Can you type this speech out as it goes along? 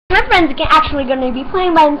My friend's actually going to be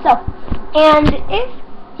playing by himself. And if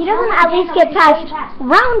he doesn't at least get past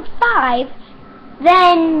round 5,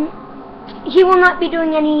 then he will not be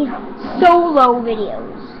doing any solo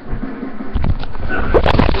videos.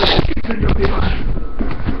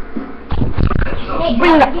 Hey,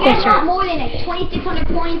 bring it up if you closer. got more than 2,600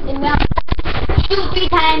 points in round, shoot 3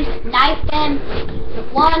 times, knife them,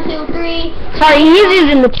 1, 2, 3. Sorry, he's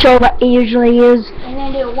using the kill that he usually uses. And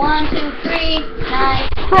then do 1, 2, 3, knife.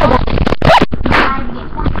 Hold on. Knife,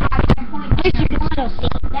 you get 25 points.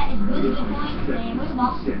 That is really good points. And where's the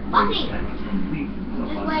ball? Bucky!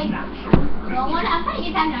 This way. So I'm trying to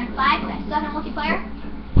get down to 5 because I suck at multiplayer.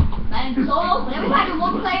 But in solo, whenever I do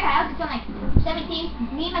multiplayer, I have to do like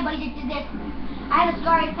 17. Me and my buddy just did this. I had a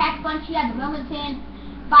Scar attack punch, he had the Roman pin,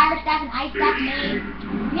 fire staff and ice staff made.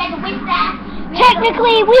 We had the wind staff.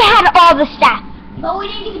 Technically, we had all the staff. But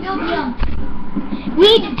we didn't get to build them.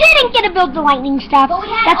 We didn't get to build the lightning staff. But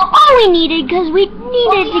we had That's all we needed because we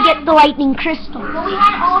needed to get the lightning crystal. But we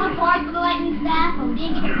had all the parts for the lightning staff, but we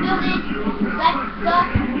didn't get to build it. So that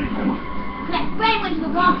sucked. My friend went to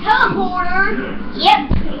the wrong teleporter.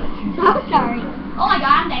 Yep. I'm sorry. Oh my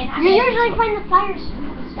god, I'm dead. I'm You dead. usually find the fire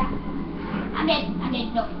staff. I'm dead. I'm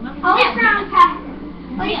dead. No. Oh, it's around past.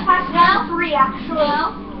 Oh, yeah. Past round 3, actually.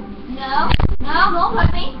 No. Don't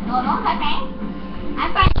touch me. No, don't touch me.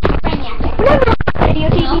 I'm friendly out there. No,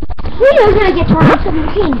 video TV. We were going to get to round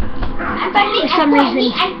 17. I'm friendly. For some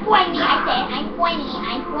reason. I'm friendly. I said I'm friendly.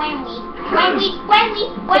 Friendly.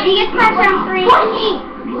 If he gets past round 3.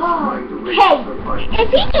 Friendly. Hey, if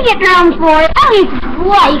he can get round 4, at least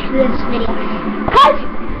like this video. Because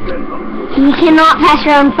he cannot pass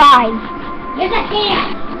round 5. Yes, I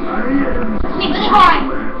can. It's really hard.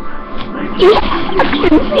 He's a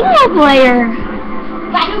single player.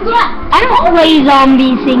 But I'm good. I don't play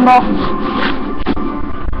zombie single.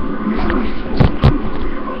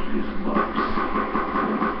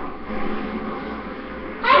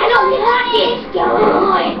 I don't want this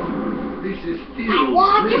done. I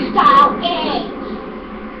want to style A.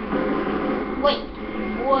 Wait.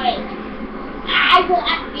 I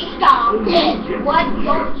want to style A. What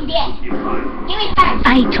don't you get? Give me first.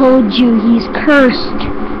 I told you he's cursed.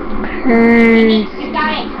 You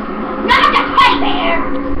got it. Not the fight there.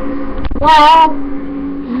 Well,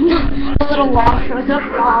 a little wall shows up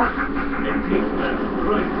wall.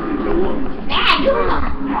 Bad girl.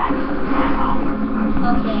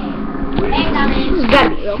 Okay. Next on This it. has got to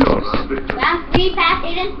be real close. Round 3 pass,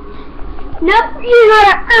 Aiden. Nope, you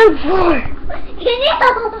gotta earn 4.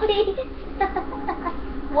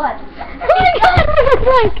 What? Oh my god, what is it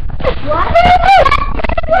like? What?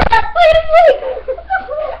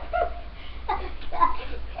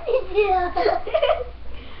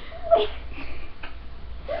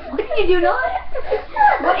 What did you do, Noah?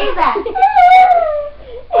 What is that?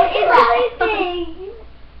 What is that?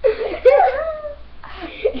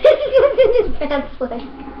 This is his pants leg.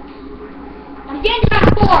 I'm getting to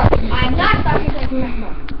round 4. I'm not starting to play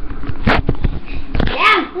more.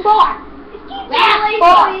 Round 4.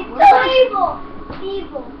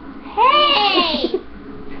 Evil. Hey!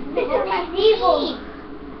 This is my evil.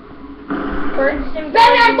 Round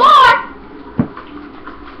 4!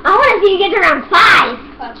 I want to see you get to round 5.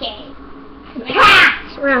 Okay.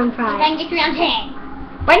 Pass round I 5. can get to round 10.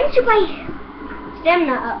 Why didn't you play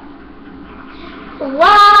stamina up?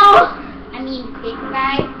 Whoa! I mean, quick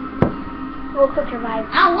revive. We'll quick revive.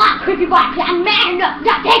 I don't want quick revive because I'm mad enough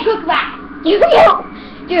not to take quick revive.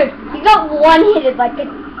 Dude, you got one-hitted like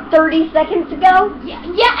 30 seconds ago. Yeah,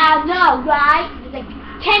 I know, right? It was like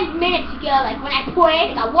 10 minutes ago, like when I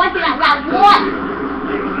played, I got one hit on round 1.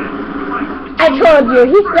 I told you,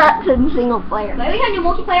 he sucks in single player. But every time you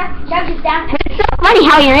multiplayer, shout just down. It's so funny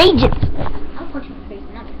how you're agents. I'm punching my face,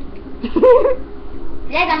 not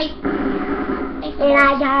that got me. And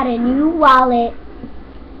I got a new wallet.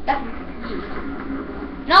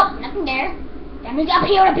 Nope, nothing there. That means up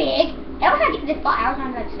here a big. Every time I get to this spot, I was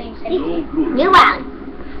on the same setting. New wallet.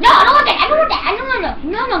 No, I don't want that. I don't want that.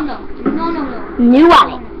 No. New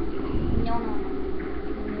wallet. No.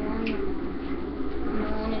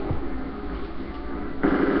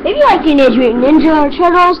 If you like Teenage Mutant Ninja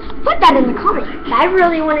Turtles, put that in the comments. I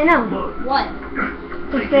really want to know. What?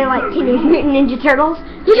 If they like Teenage Mutant Ninja Turtles.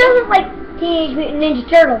 Who doesn't like Teenage Mutant Ninja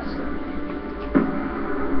Turtles?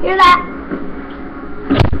 Hear that?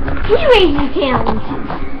 He raises his hands.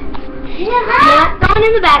 Not going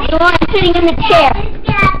in the back, the one sitting in the chair.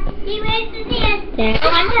 He raised his hand. There. Oh,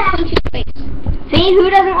 I'm gonna have him shoot face. See, who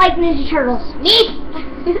doesn't like Ninja Turtles? Me!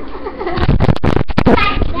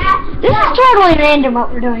 This is totally random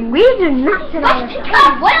what we're doing. We do not sit on this.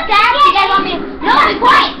 What is that? You guys want me to... No, be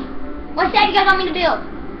quiet! What's that you guys want me to build?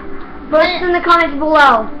 Post in the comments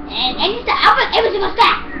below. And just every single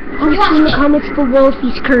stat. Post in the comments below if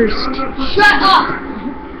he's cursed. Shut up.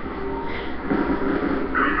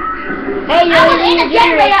 Hey, you're I was in the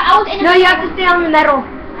generator. I was in the. No, you have to stay on the metal.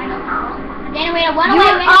 I know. The generator went You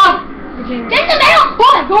away. were up. There's the metal.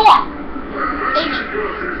 Oh my god. Thank you.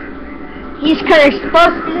 He's cursed.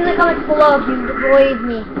 Post it in the comments below if you believe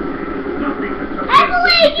me. I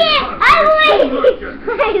believe you. I believe you.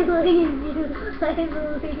 I believe you. I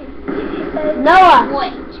believe you. Noah.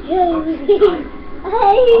 What?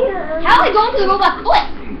 How are we going to the robot's foot?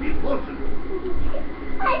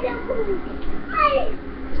 I don't believe it.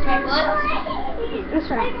 That's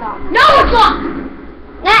what I thought. No, it's not.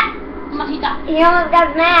 Nah. Mamacita. He almost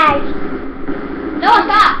got mad. No, it's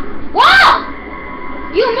not. Wow!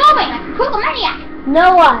 You moving like a critical maniac.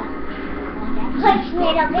 Noah. Punch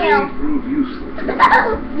me uphill.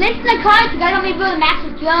 Listen to the cards. You guys want me to build a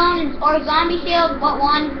Max's drone or a zombie shield? What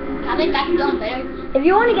one? I think Max's drone better. If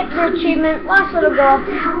you want to get the achievement, last little girl,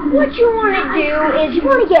 what you want to do is you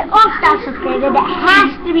want to get all stats upgraded. It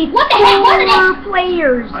has to be what the heck was it?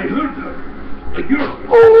 Players. I heard her. A girl.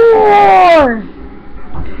 Four.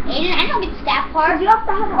 Aiden, I don't get the staff part. You have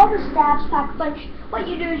to have all the stats pack a punch. What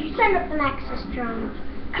you do is you send up the Maxis drone,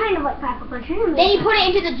 kind of like pack a punch. Then you put it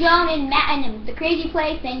into the drone in the crazy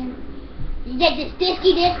place, and you get this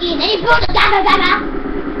disky, and then you build the da.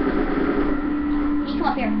 You come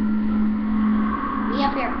up here. Me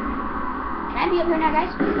up here. Can I be up here now,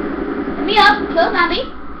 guys? Let me up. Kill a zombie.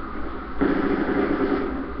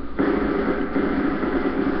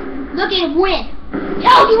 Look at him win.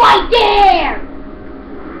 Tells you right there.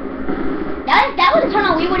 That was the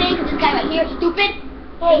tunnel we went in because this guy right here is stupid.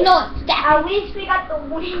 Hey, no stat. at least we got the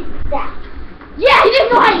win stat. Yeah, he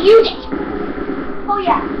didn't know how to use it. Oh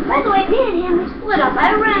yeah. By the way, me and him we split up.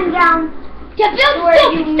 I ran down to build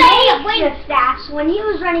where you stupid made the stats when he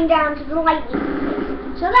was running down to the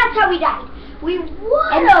lightning. So that's how we died. We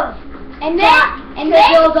would have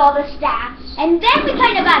build all the stats. And then we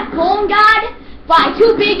kind of got home guard by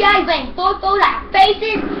two big guys laying both those at our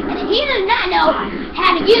faces, and then he does not know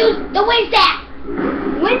how to use the wind staff.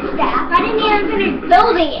 Wind staff? I didn't even finish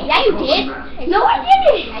building it. Yeah, you did. No, I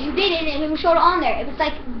didn't. Yeah, you did it, and we showed it on there. It was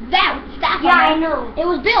like that with staff yeah, on there. I know. It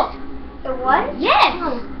was built. It was? Yes.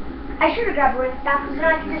 Oh. I should have grabbed wind staff because then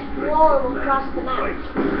I could just blow across the map.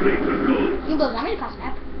 You built zombie across the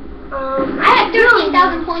map. I had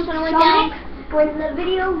 13,000 points when I went down. When the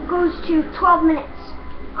video goes to 12 minutes,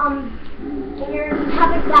 and you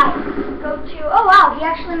haven't died, go to, oh wow, he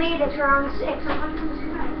actually made it to around 6.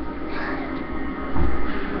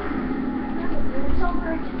 It's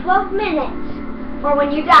over to 12 minutes, or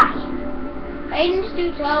when you die. Aiden's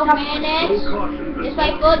do 12 minutes. Just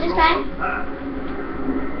like full this time.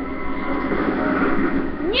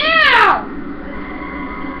 No!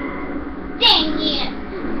 Dang it!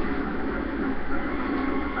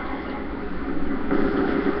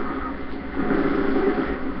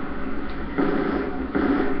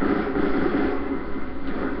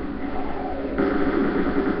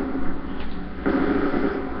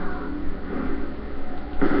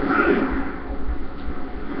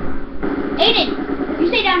 Aiden, you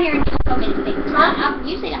stay down here and kill me this thing.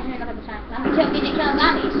 You stay down here and look at the time. I'm gonna kill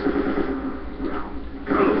zombies.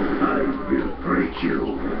 I will break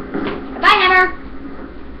you. Bye, Hammer.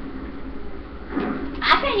 I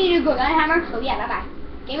think you do good, right, Hammer? So yeah, bye-bye.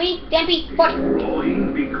 Give me Dampy 40.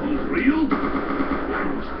 Drawing becomes real. I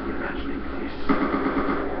must imagining this.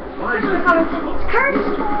 First in the comments if he's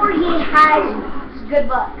cursed or he has good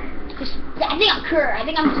luck. I think I'm cursed. I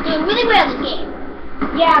think I'm just doing really well this game.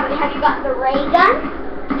 Yeah, but have you got the ray gun?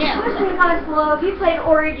 No. First in the comments below if you played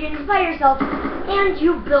Origins by yourself and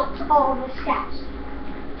you built all the stats.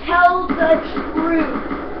 Tell the truth.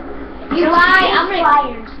 If you lie, if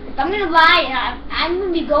I'm gonna lie, and I'm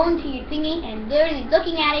gonna be going to your thingy and literally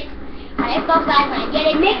looking at it on Xbox Live when I get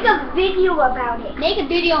it. Make a video about it. Make a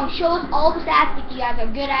video and show us all the stats if you guys are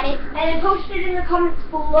good at it. And then post it in the comments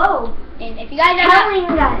below. And if you guys are telling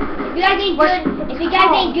us. If you guys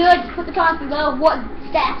ain't good, put the comments below what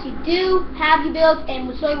stats you do have you built, and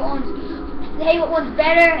we'll show you what one's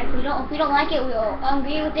better. If we don't like it, we'll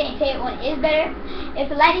agree with it and say what one is better. If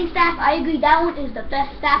the lightning staff, I agree that one is the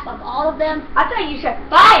best staff of all of them. I thought you said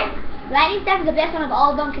fire. Lightning staff is the best one of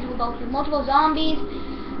all of them because we go through multiple zombies.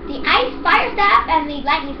 The fire staff and the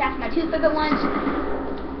lightning staff are my two favorite ones.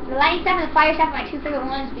 The lightning staff and the fire staff are my two favorite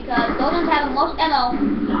ones because those ones have the most ammo,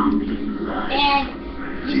 and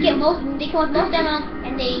you just get they come with most ammo,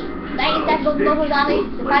 and the lightning staff goes for zombies.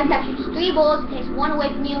 The fire staff shoots 3 bullets, takes 1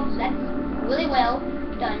 away from you, so that's really well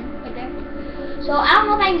done right there. So I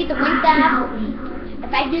don't know if I can get the wind staff. If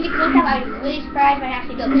if I do get 3 staff, I was really surprised when I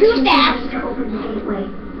actually go 2 staffs. Open the gateway.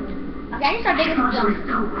 Okay, I just our biggest Father jump. was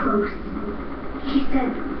so close. He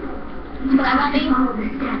said, Kill that zombie. follow the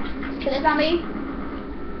steps. Kill that zombie.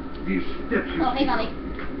 These steps you Oh, hey zombie.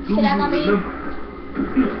 do Kill that you zombie. remember?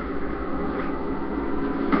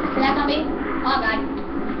 Kill that zombie. Oh god.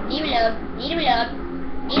 Need to reload. Need to reload.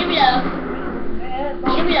 Need to reload.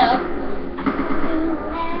 Need to reload.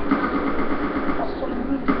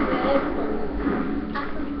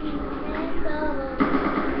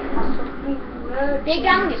 Big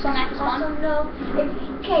gun, get so much fun.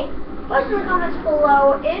 Okay, post in the comments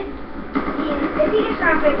below if he gets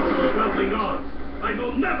around 15, Traveling on. I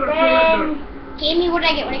will never then surrender. Give me what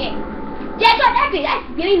I get, what I get. Deadshot accurate, that's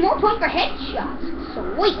giving me more points for headshots.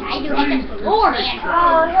 Sweet, I do headshots galore, man.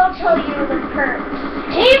 oh, he'll tell you the perks.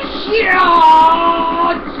 Headshots!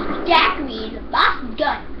 Daiquiri, the boss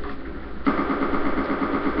gun.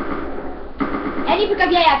 Any pick up,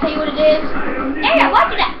 yeah, I'll tell you what it is. I am There you go,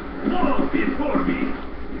 watch that. Wall before me.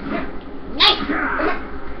 Nice.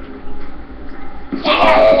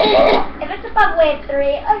 If it's above wave 3,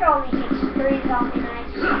 it only takes 3 zombie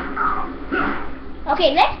knives. Okay,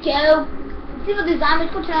 let's go. Let's see what the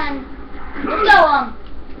zombies go turn. Let's go,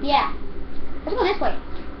 yeah. Let's go this way.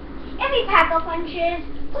 If he pack a punches,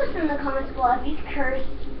 post in the comments below if he's cursed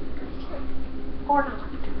or not.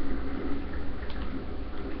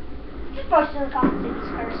 Just post in the comments if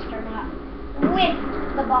he's cursed or not. With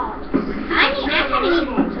the bombs. I kind of need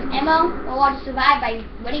some ammo or want to survive by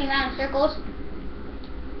running around in circles.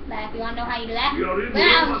 But if you want to know how you do that, We are in run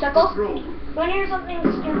around in circles. patrol. You want to hear something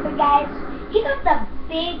stupid, guys? He got the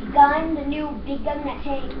big gun, the new big gun that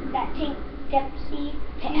Tank Dempsey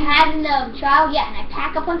Had in the trial, yeah, and I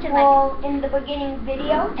pack a punch it like, well in the beginning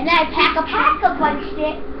video. and then I pack a punch. Punched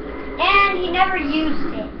it, and he never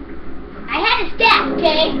used it. I had a staff,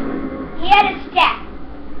 okay? He had a staff.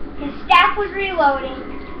 His staff was reloading.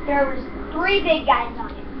 There was 3 big guys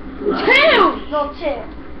on it. 2! Well, 2.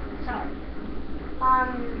 Sorry.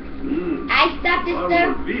 I stopped this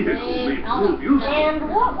there. And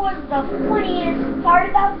what was the funniest part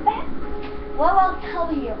about that? Well, I'll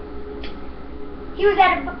tell you. He was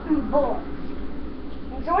out of bullets.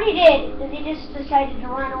 And so what he did is he just decided to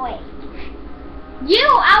run away. You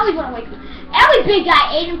always run away from me. Every big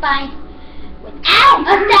guy ate and finds without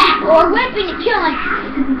a staff or a weapon to kill him.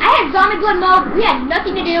 I had zombie blood mode. We had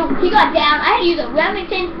nothing to do. He got down. I had to use a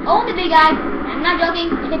Remington, own the big guy. I'm not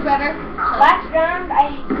joking. It took forever. Last round,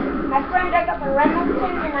 my friend dug up a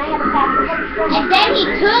Remington and I had a pack of punch for him. And then he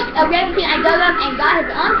took a Remington I dug up and got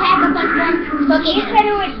his own pack of punch form. He said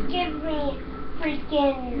it would give me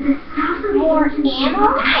freaking more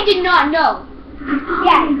ammo. I did not know.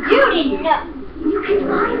 Yeah, you didn't know.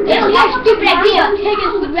 It was your stupid idea of taking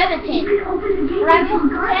us with Remington.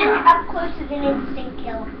 Remington up close is an instant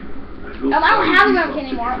kill. I don't have a Remington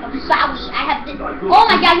anymore. I'm sorry. I have this. Oh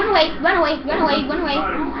my god, run away, run away, run away, run away.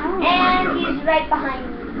 And he's right behind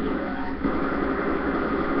me.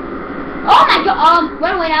 Oh my god,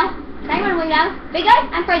 run away now. Can I run away now? Big guy,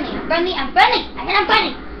 I'm friendly, I'm friendly, I'm friendly. I said I'm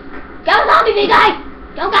friendly. Got a zombie, big guy.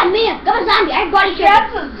 Don't got me, got a zombie. I have body shirt.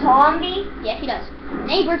 That's a zombie? Yes, he does. And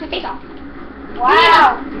then he burns his face off.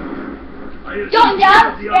 Wow. Don't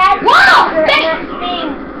That's Wow, that thanks. thing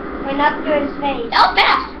went up to his face. That was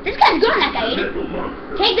fast. This guy's good on that guy, ain't it?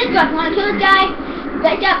 Take this gun. You want to kill this guy?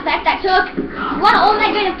 Back up, back that took. You want to own that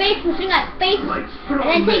guy in the face and swing at his face? And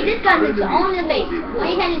then take this gun and own in the face.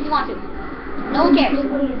 Anytime you want to. No one cares. Just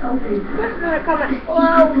in the comments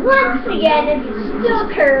below, once again, if you still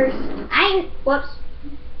cursed. Whoops.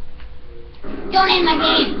 Don't end my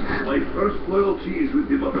game. My first loyalty is with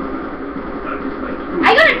the mother. That is my true.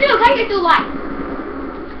 I got a nuke. How do you get through life?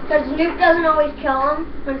 Because Nuke doesn't always kill him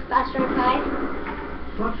when it's faster than 5.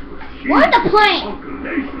 Such was she. Where's the plane?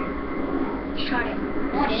 Proclamation. Shot it.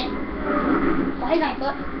 No, I didn't. Well, he's on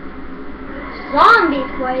foot. Zombie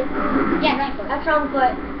foot. Yeah, right foot. That's wrong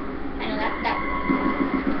foot. I know that.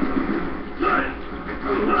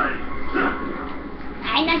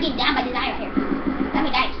 I'm not getting down by this eye right here. Let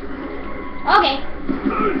me die. Okay.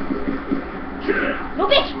 No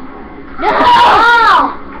bitch! No!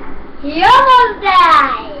 Oh! He almost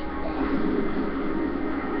died!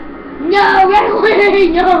 No, run away!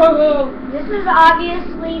 No! This is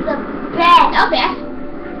obviously the best No best.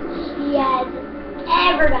 he has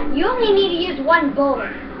ever done. You only need to use 1 bullet.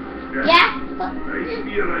 Yeah? I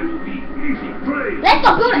fear I will be easy prey. Let's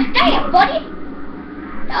go build a stand, buddy!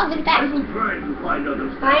 That was really I fast. will try to find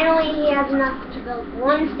others. Finally, he has enough to build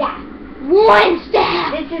 1 staff. One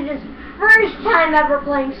staff! This is his first time ever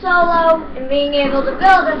playing solo and being able to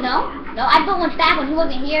build it. No, I built 1 staff when he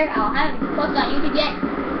wasn't here. I haven't posted on YouTube yet.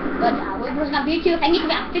 But we're gonna be too. Thank you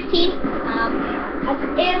for 15.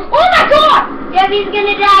 Oh my god! If he's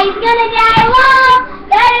gonna die, he's gonna die! Whoa!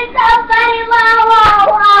 That is so funny! Whoa!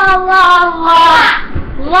 Whoa! Whoa!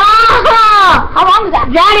 Whoa! Whoa! How long was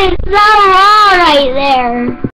that? That is so